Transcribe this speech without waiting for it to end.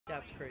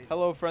That's crazy.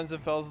 Hello, friends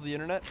and fellows of the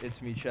internet.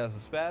 It's me, Chaz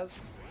the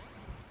Spaz.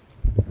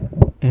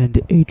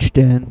 And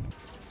H-Dan.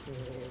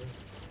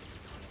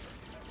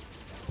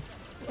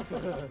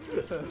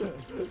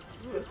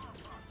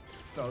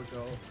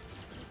 Falco.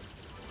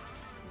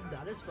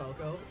 That is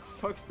Falco.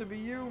 Sucks to be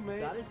you,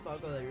 mate. That is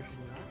Falco that you're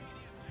shooting at.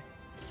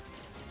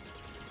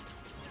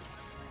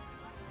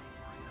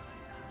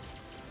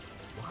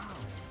 Wow.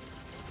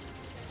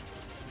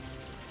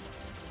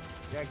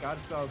 Yeah, God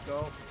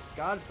Falco.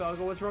 God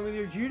Falco, what's wrong with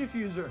your G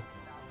diffuser?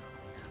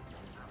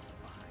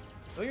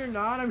 No, you're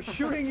not. I'm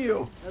shooting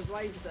you. That's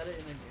why you said it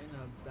in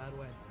a bad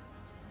way.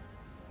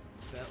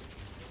 Bel. I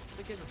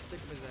think it's a stick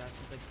with that.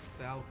 It's like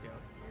Falco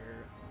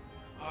here.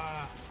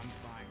 Ah, I'm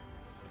fine.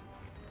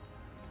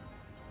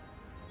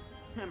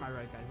 Am I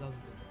right, guys? That was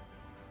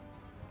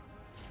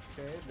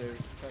good. Okay,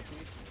 there's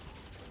Peppy.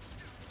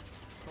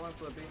 Come on,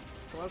 Slippy.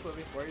 Come on,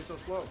 Slippy. Why are you so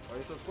slow? Why are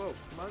you so slow?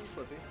 Come on,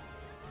 Slippy.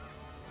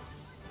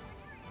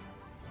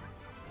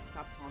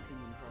 Stop taunting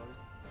them, Charlie.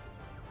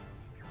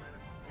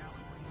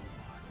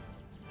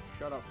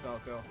 Shut up,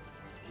 Falco.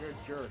 You're a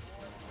jerk.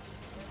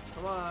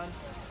 Come on.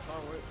 Come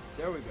on,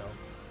 there we go.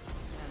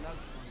 Man, that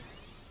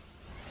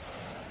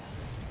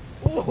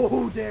was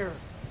Oh, there.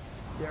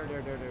 There.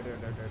 funny.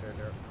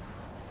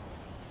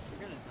 You're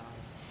gonna die.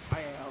 I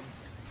am.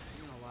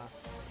 You're gonna laugh.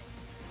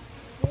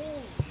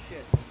 Oh,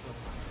 shit.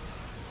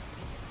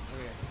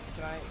 Okay,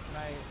 can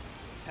I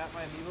tap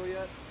my amiibo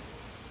yet?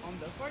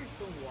 That's why you're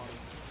still in the water.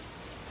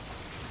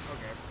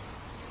 Okay.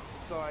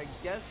 So I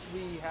guess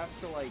we have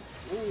to like,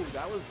 ooh,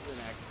 that was an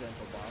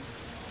accidental bomb.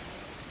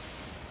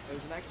 It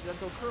was an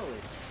accidental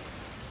curly.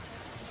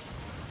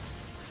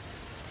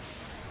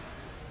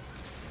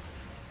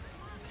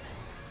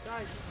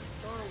 Guys, this is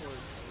Star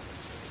Wars.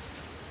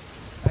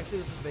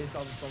 Actually, this is based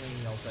off of something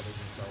else that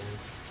isn't Star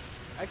Wars.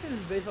 Actually,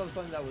 this is based off of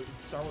something that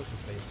Star Wars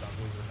was based on,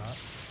 believe it or not.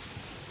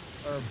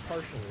 Or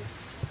partially.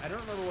 I don't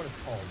remember what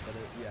it's called, but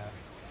yeah.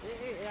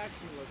 It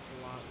actually looks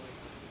a lot like.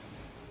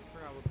 I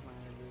forgot what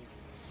planet it is.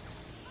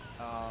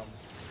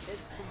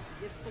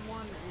 It's the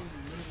one in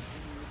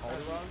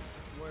Alderaan?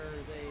 where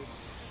they.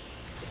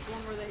 It's the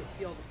one where they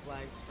see all the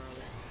flags,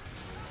 Charlie.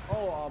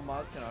 Oh,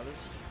 Maz Kanata's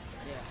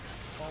Yeah.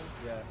 home?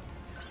 Yeah.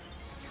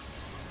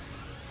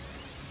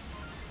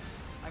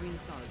 I mean,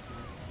 it's not as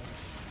nice.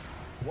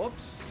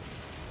 Whoops.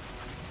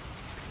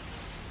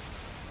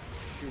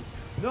 Shoot.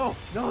 No.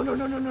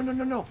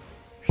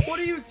 What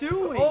are you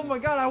doing? Oh my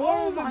god, I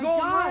wanted the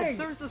gold ring!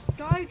 There's a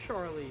sky,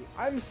 Charlie.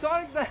 I'm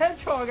Sonic the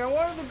Hedgehog, I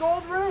wanted the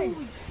gold ring!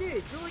 Holy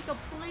shit, you're like a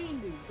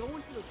plane, dude. Go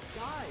into the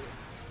sky.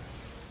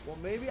 Well,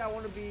 maybe I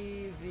want to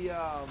be the,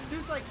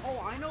 Dude's like, oh,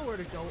 I know where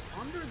to go.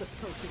 Under the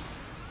token.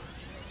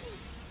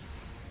 Jeez.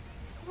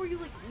 How are you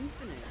like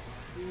infinite,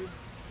 dude?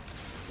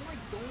 You're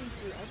like going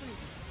through everything.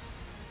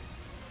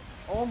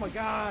 Oh my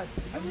god!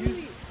 You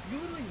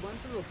literally went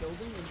through a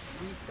building and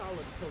 3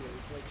 solid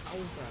pillars. Like, how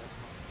is that?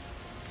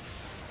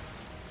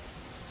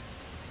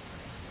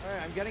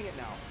 Alright, I'm getting it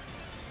now.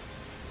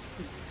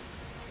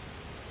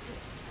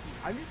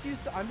 I'm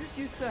just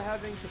used to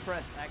having to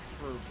press X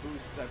for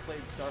boost because I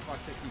played Star Fox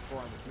 64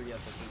 on the 3DS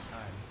like 8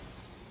 times.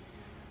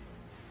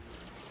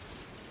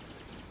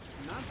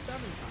 Not 7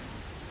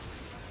 times.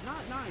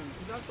 Not 9,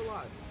 because that's a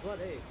lot. But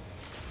 8.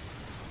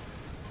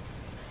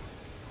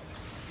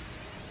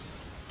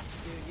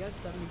 Dude, you had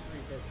 73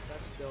 hits.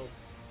 That's dope.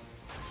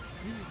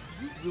 You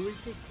really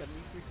take 73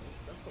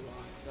 hits? That's a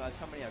lot. No, that's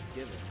how many I've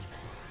given.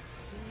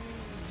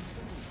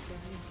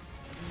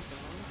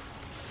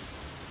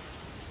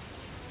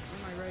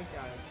 Am I right,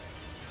 guys?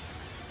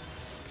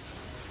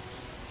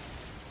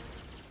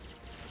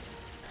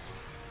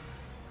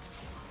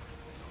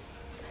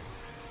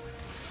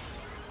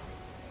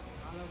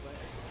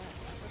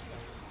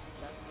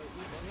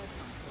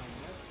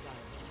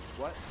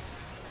 What?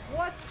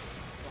 What?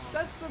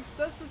 That's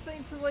the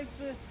thing to like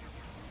the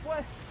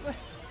what?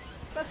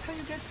 That's how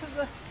you get to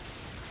the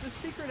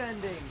secret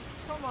ending.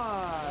 Come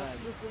on.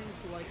 That's the thing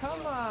to like.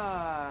 Come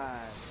on.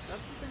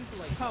 That's the thing to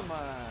like. Come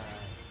on.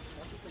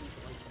 That's the thing to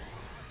like.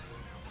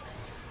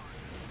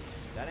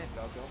 That ain't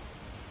Falco.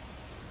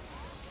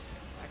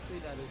 Actually,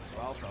 that is.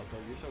 Wow, Falco,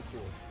 you're so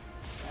cool.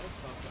 That is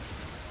Falco.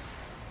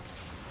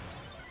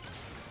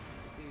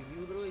 Dude,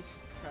 you literally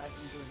just crashed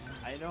into an.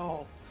 I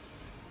know.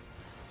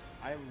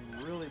 I'm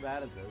really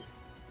bad at this.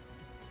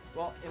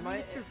 Well,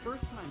 it's your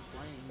first time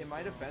playing. In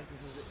my defense,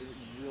 this is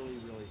really,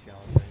 really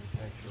challenging,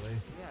 actually.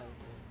 Yeah.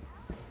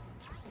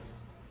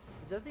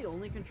 Is that the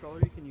only controller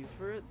you can use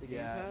for it? The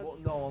gamepad? Well,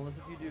 no, unless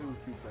if you do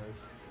 2 players.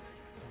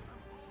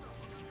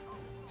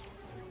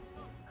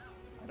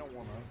 I don't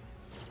wanna.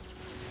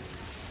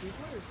 2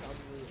 players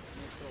probably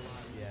makes it a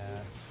lot.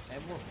 Yeah, and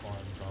more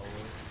fun,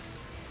 probably.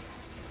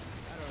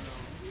 I don't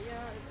know.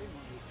 Yeah, it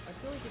might. I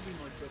feel like it'd be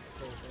more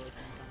difficult though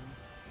sometimes.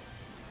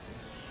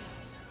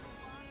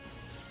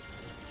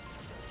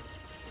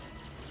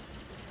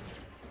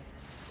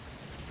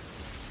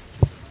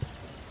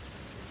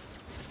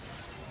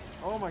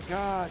 Oh my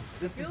god,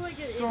 this is like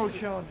so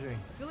challenging.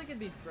 I feel like it'd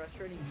be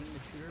frustrating being the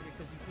shooter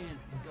because you can't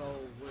go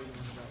where you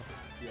want to go.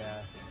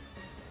 Yeah.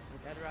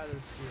 Like, I'd rather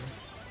shoot.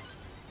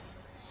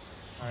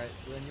 Alright,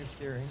 so then you're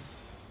steering.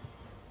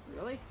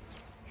 Really?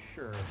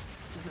 Sure.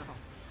 No.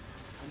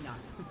 I'm not.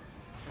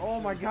 Oh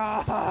my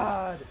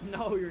god!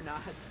 No, you're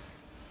not.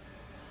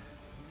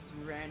 You just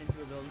ran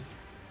into a building.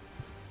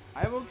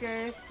 I'm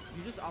okay.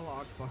 You just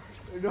Allah Akbar.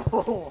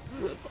 No!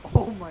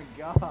 Oh my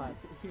god.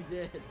 You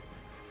did.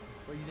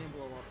 But you didn't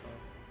blow up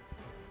us.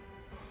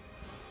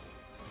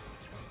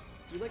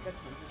 You like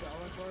attempted to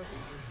Allah Akbar, but you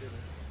just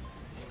didn't.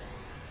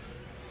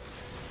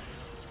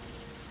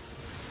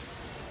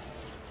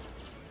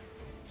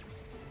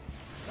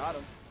 Got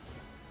him.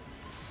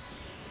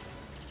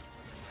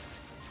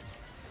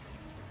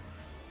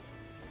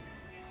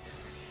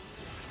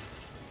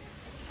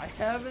 I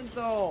haven't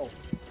though.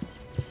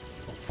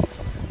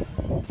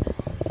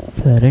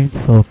 That ain't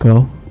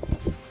Foco.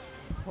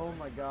 Oh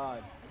my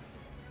god.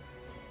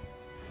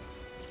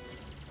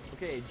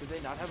 Okay, do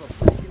they not have a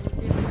break in this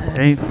game? That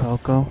ain't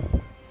Foco.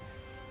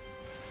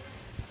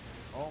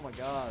 Oh my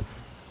god.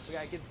 Okay,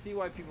 I can see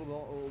why people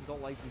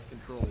don't like these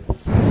controls.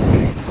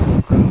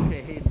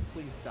 Okay, Hayden,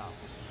 please stop.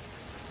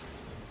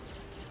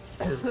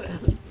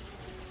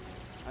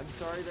 I'm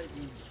sorry that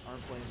you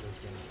aren't playing this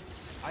game.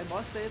 I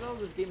must say though,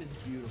 this game is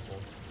beautiful.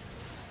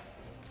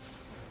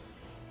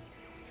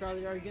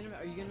 Charlie, are you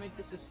gonna make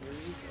this a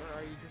series, or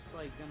are you just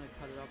like gonna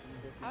cut it up in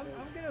a different?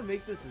 I'm gonna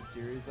make this a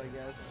series, I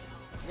guess.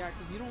 Yeah,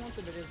 because you don't want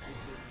the videos to be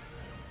too.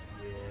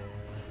 Yeah.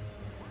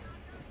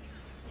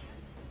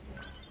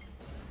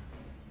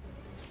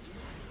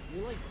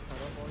 You like cut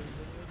up all your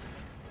videos?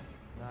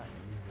 Not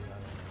usually, I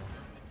don't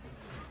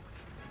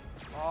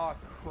know. Oh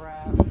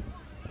crap.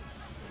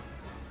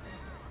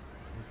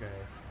 Okay.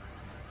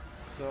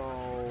 So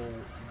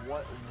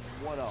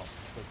what else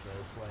with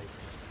this? Like,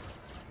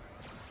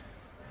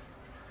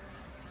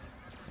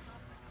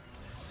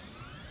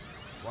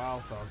 wow,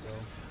 Falco.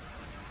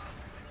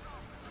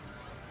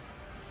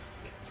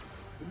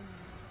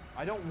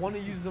 I don't want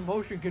to use the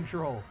motion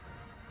control.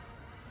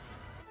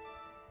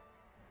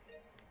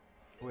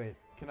 Wait,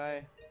 can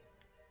I?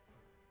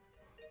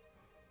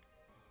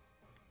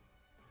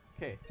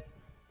 Okay.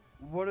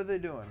 What are they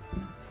doing?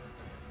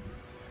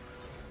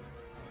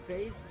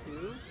 Phase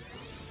 2?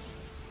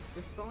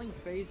 They're spelling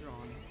phase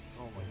wrong.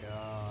 Oh my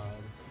god.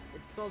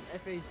 It's spelled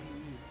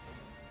F-A-Z-E.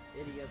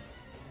 Idiots.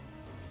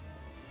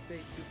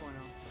 Phase 2.0.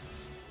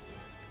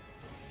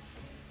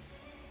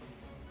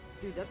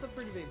 Dude, that's a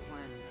pretty big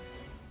planet.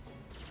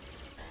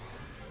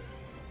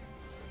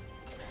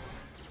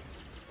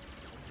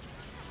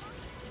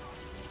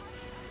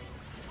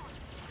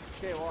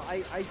 Okay, well,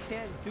 I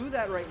can't do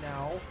that right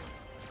now.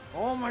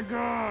 Oh my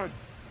god!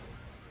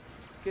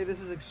 Okay, this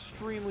is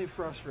extremely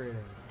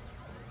frustrating.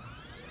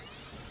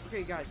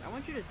 Okay, guys, I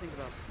want you to think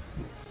about this.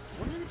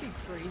 Wouldn't it be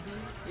crazy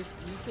if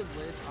we could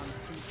live on 2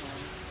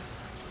 planets?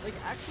 Like,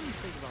 actually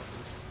think about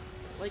this.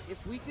 Like, if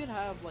we could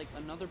have, like,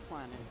 another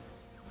planet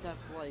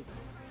that's, like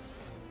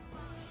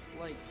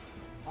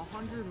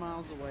 100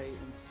 miles away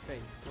in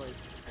space. Like,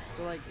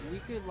 so, like, we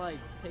could, like,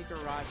 take a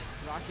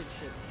rocket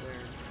ship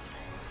there.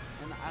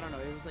 And, I don't know,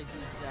 it was, like,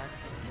 the exact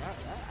same.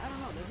 I don't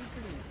know, that'd be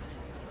pretty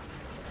insane.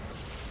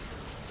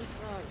 Just,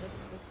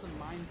 that's a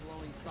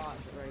mind-blowing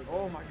thought, right?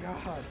 Oh my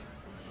god.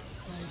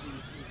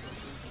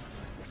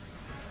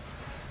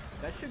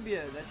 That should be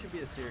a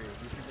series.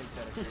 You should make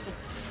that a series.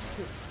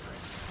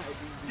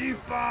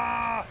 Deepa!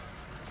 Oh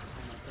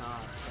my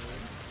god.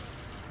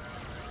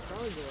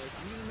 Charlie boy,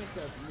 I'm gonna make a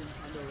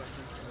Nintendo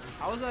reference.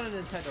 How is that a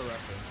Nintendo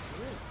reference?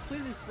 Really?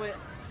 Please explain.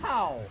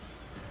 How?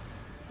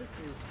 This is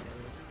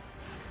Charlie.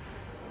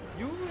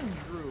 You and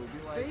Drew be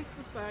like. Face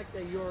the fact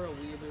that you're a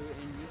weeaboo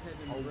and you have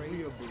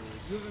embraced.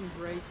 You've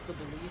embraced the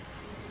belief,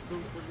 the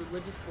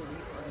religious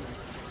belief of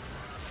Nintendo.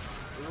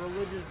 The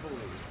religious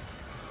belief.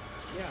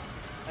 Yeah.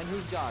 And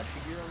who's God?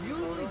 Shigeru You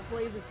literally Miyamoto?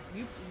 play this.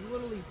 You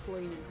literally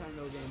play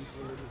Nintendo games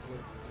religiously.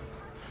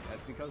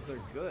 That's because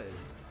they're good.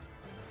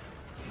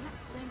 I'm not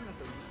saying that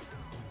they're.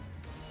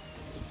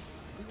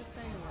 I'm just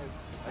saying like.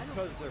 That's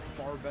because they're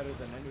far better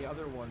than any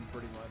other one,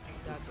 pretty much.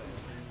 That's Just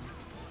saying.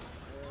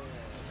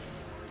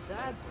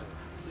 That's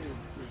dude.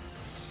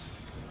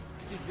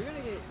 You're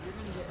gonna get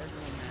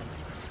everyone mad.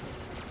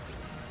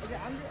 Okay,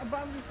 but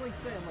I'm just like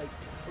saying, like,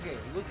 okay,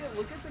 look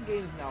at the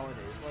games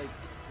nowadays, like.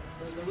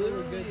 They're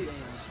Literally, really good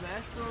games.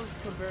 Smash Bros.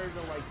 Compared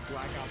to like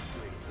Black Ops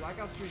 3.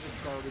 Black Ops 3 is a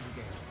garbage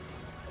game.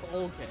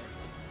 Okay.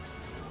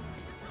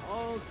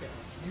 Okay.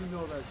 You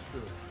know that's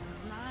true.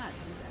 It's not.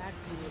 It's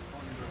actually a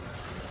fun game.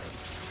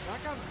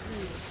 Black Ops 3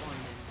 is a fun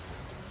game.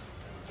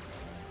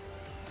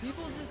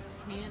 People just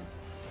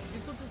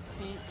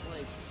can't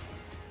like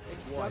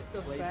accept the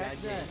fact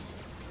that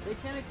they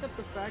can't accept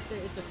the fact that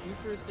it's a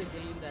futuristic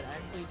game that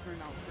actually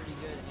turned out pretty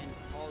good and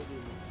it's Call of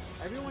Duty.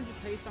 Everyone just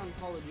hates on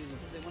Call of Duty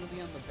because they want to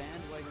be on the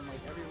bandwagon like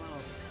everyone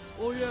else.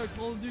 Oh yeah,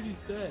 Call of Duty's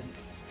dead.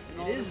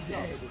 And all It is this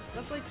stuff. dead.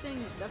 That's like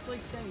saying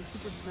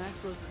Super Smash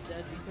Bros is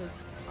dead because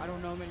I don't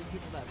know many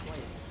people that play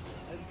it.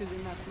 Because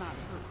that's not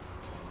true.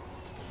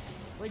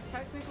 Like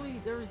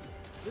technically there's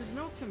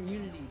no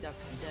community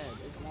that's dead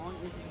as long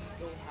as you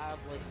still have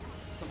like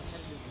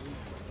competitive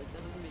replay. Like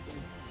that doesn't make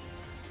any sense.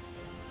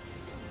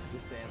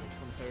 Just saying, the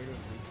competitive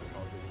reach for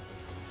Call of Duty is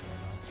right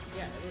now.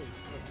 Yeah, it is.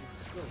 But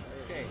it's still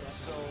there. Okay,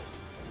 so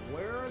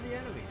where are the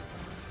enemies?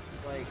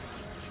 Like,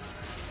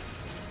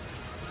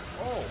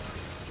 oh,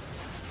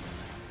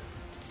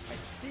 I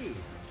see.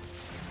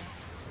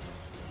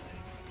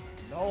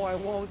 No, I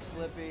won't,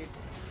 Slippy.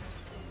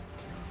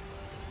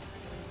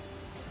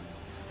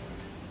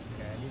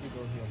 Okay, I need to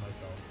go heal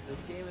myself.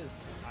 This game is,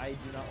 I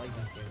do not like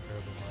this game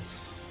terribly much.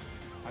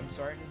 I'm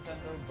sorry,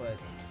 Nintendo, but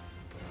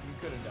you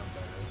could have done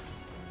better.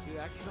 You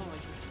actually don't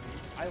like this game?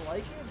 I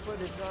like it, but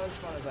it's not as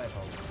fun as I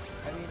hoped.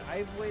 I mean,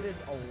 I've waited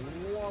a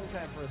long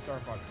time for a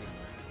Star Fox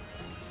sequel.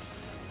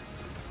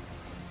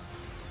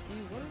 I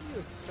mean, what are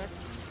you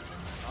expecting?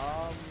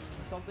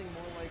 Something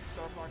more like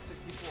Star Fox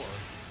 64.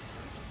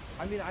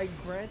 I mean,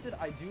 granted,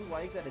 I do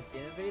like that it's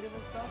innovative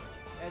and stuff,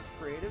 and it's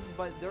creative,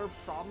 but there are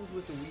problems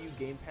with the Wii U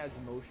gamepad's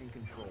motion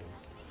controls.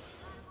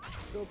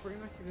 So pretty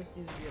much there just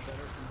needs to be a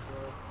better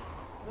control.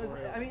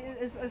 I mean,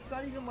 it's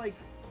not even like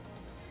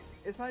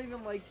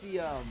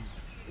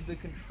the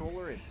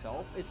controller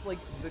itself. It's like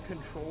the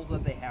controls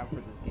that they have for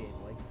this game.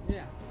 Like,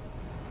 yeah.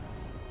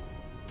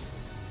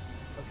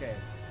 Okay.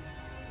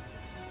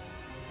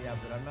 Yeah,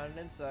 but I'm not an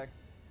insect.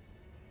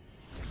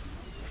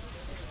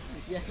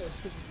 Yeah.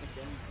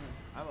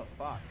 I'm a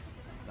fox,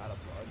 not a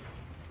bug.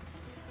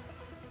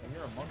 And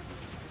you're a monkey.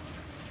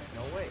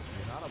 No, wait,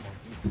 you're not a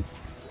monkey.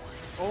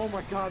 Oh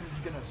my god, this is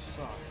gonna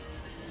suck.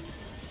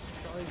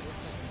 Charlie looks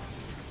like a monkey.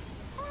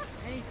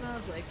 And he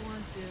smells like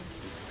one too.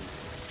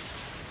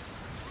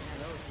 Yeah,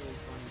 that was really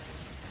funny.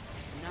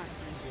 Not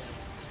cringy yet.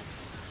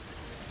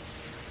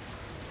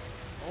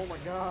 Oh my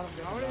god, I'm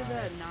gonna How die. did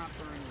that not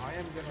burn you? I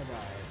am gonna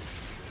die.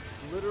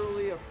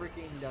 Literally a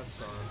freaking Death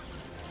Star.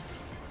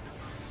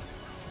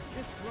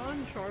 Just run,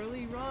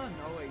 Charlie, run!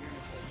 Oh wait, you're in a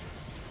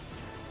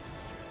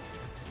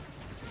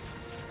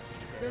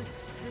fish.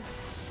 Just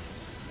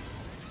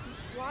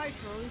fly,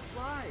 Charlie,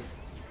 fly!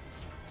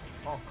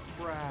 Oh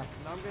crap,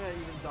 now I'm gonna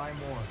even die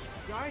more.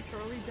 Die,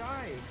 Charlie,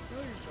 die!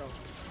 Kill yourself.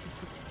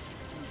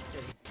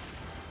 Okay.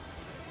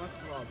 Much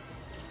love.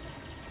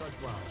 Such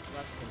love.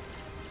 Left hook.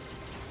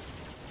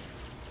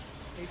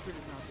 Hatred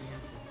is not the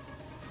answer.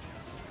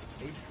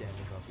 H-Dam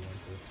is not the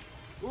answer.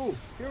 Ooh,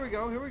 here we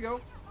go, here we go.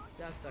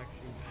 That's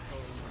actually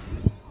totally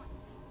nice.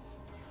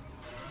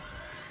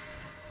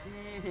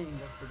 Dang,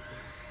 that's pretty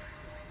cool.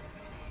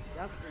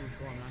 That's pretty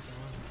cool, I'm not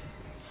gonna lie.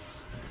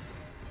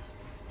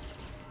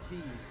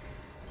 Jeez.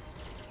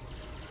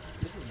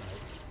 This is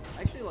nice.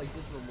 I actually like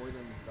this one more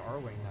than the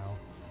R-Wing now,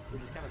 which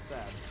is kind of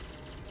sad.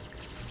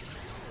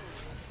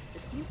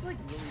 It seems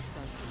like really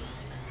sensitive.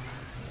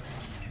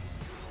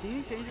 Can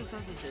you change the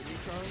sensitivity,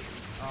 Charlie?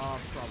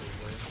 Probably.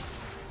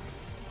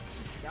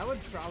 That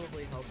would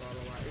probably help out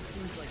a lot. It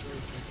seems like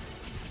really sensitive.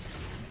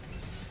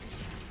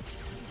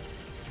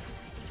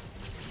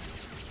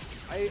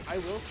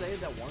 I will say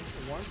that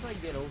once I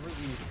get over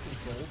these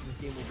controls, this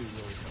game will be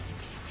really fun.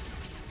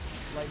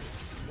 Like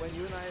when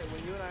you and I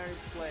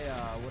play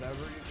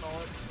whatever you call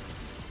it.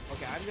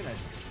 Okay, I'm gonna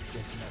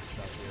get messed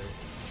up here.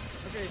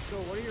 Okay, so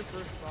what are your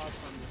first thoughts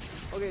on this?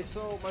 Okay,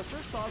 so my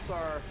first thoughts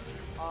are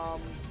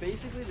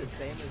basically the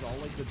same as all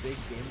like the big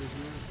game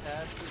reviewers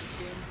had for this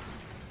game.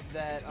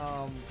 That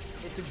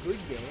it's a good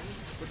game,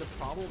 but the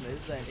problem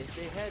is that if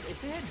they had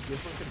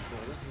different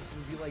controls, this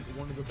would be like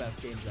one of the best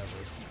games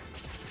ever.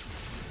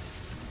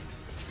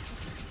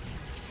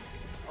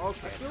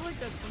 Okay. I feel like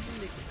that's something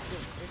they could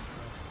still fix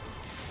though.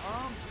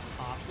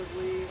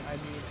 Possibly. I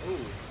mean,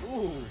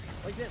 ooh.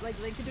 Like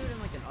they could do it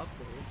in like an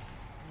upgrade.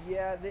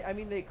 Yeah, I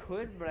mean they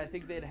could, but I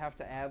think they'd have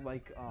to add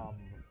like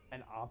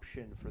an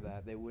option for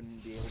that. They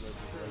wouldn't be able to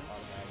just like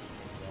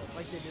automatically do that.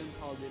 Like they did in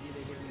Call of Duty,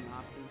 they gave you an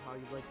option how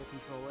you'd like the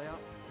control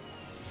layout.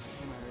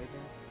 Am I right,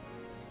 guys?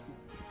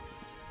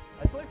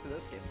 That's why for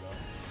this game though.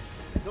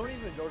 Don't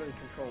even go to the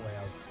control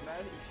layout.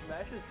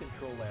 Smash's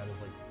control layout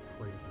is like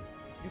crazy.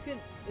 You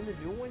can, in the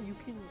new one, you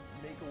can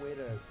make a way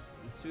to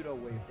pseudo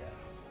wave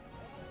dash.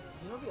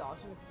 You know, it'd be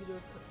awesome if you could do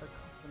a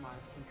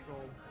customized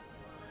controller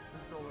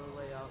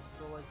layout,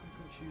 so like you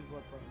can choose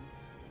what buttons.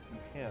 You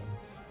can.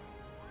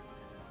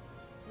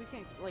 We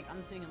can't, like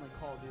I'm saying in like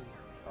Call of Duty.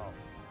 Oh.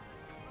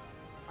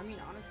 I mean,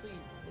 honestly,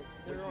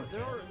 Wait,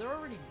 they're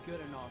already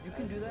good enough. You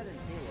can do that in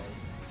Halo.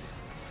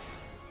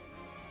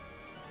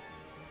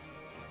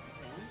 You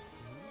can?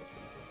 That's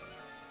pretty cool.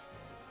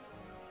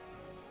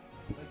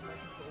 Like my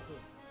controls of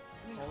I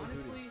mean, Call of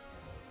Duty honestly,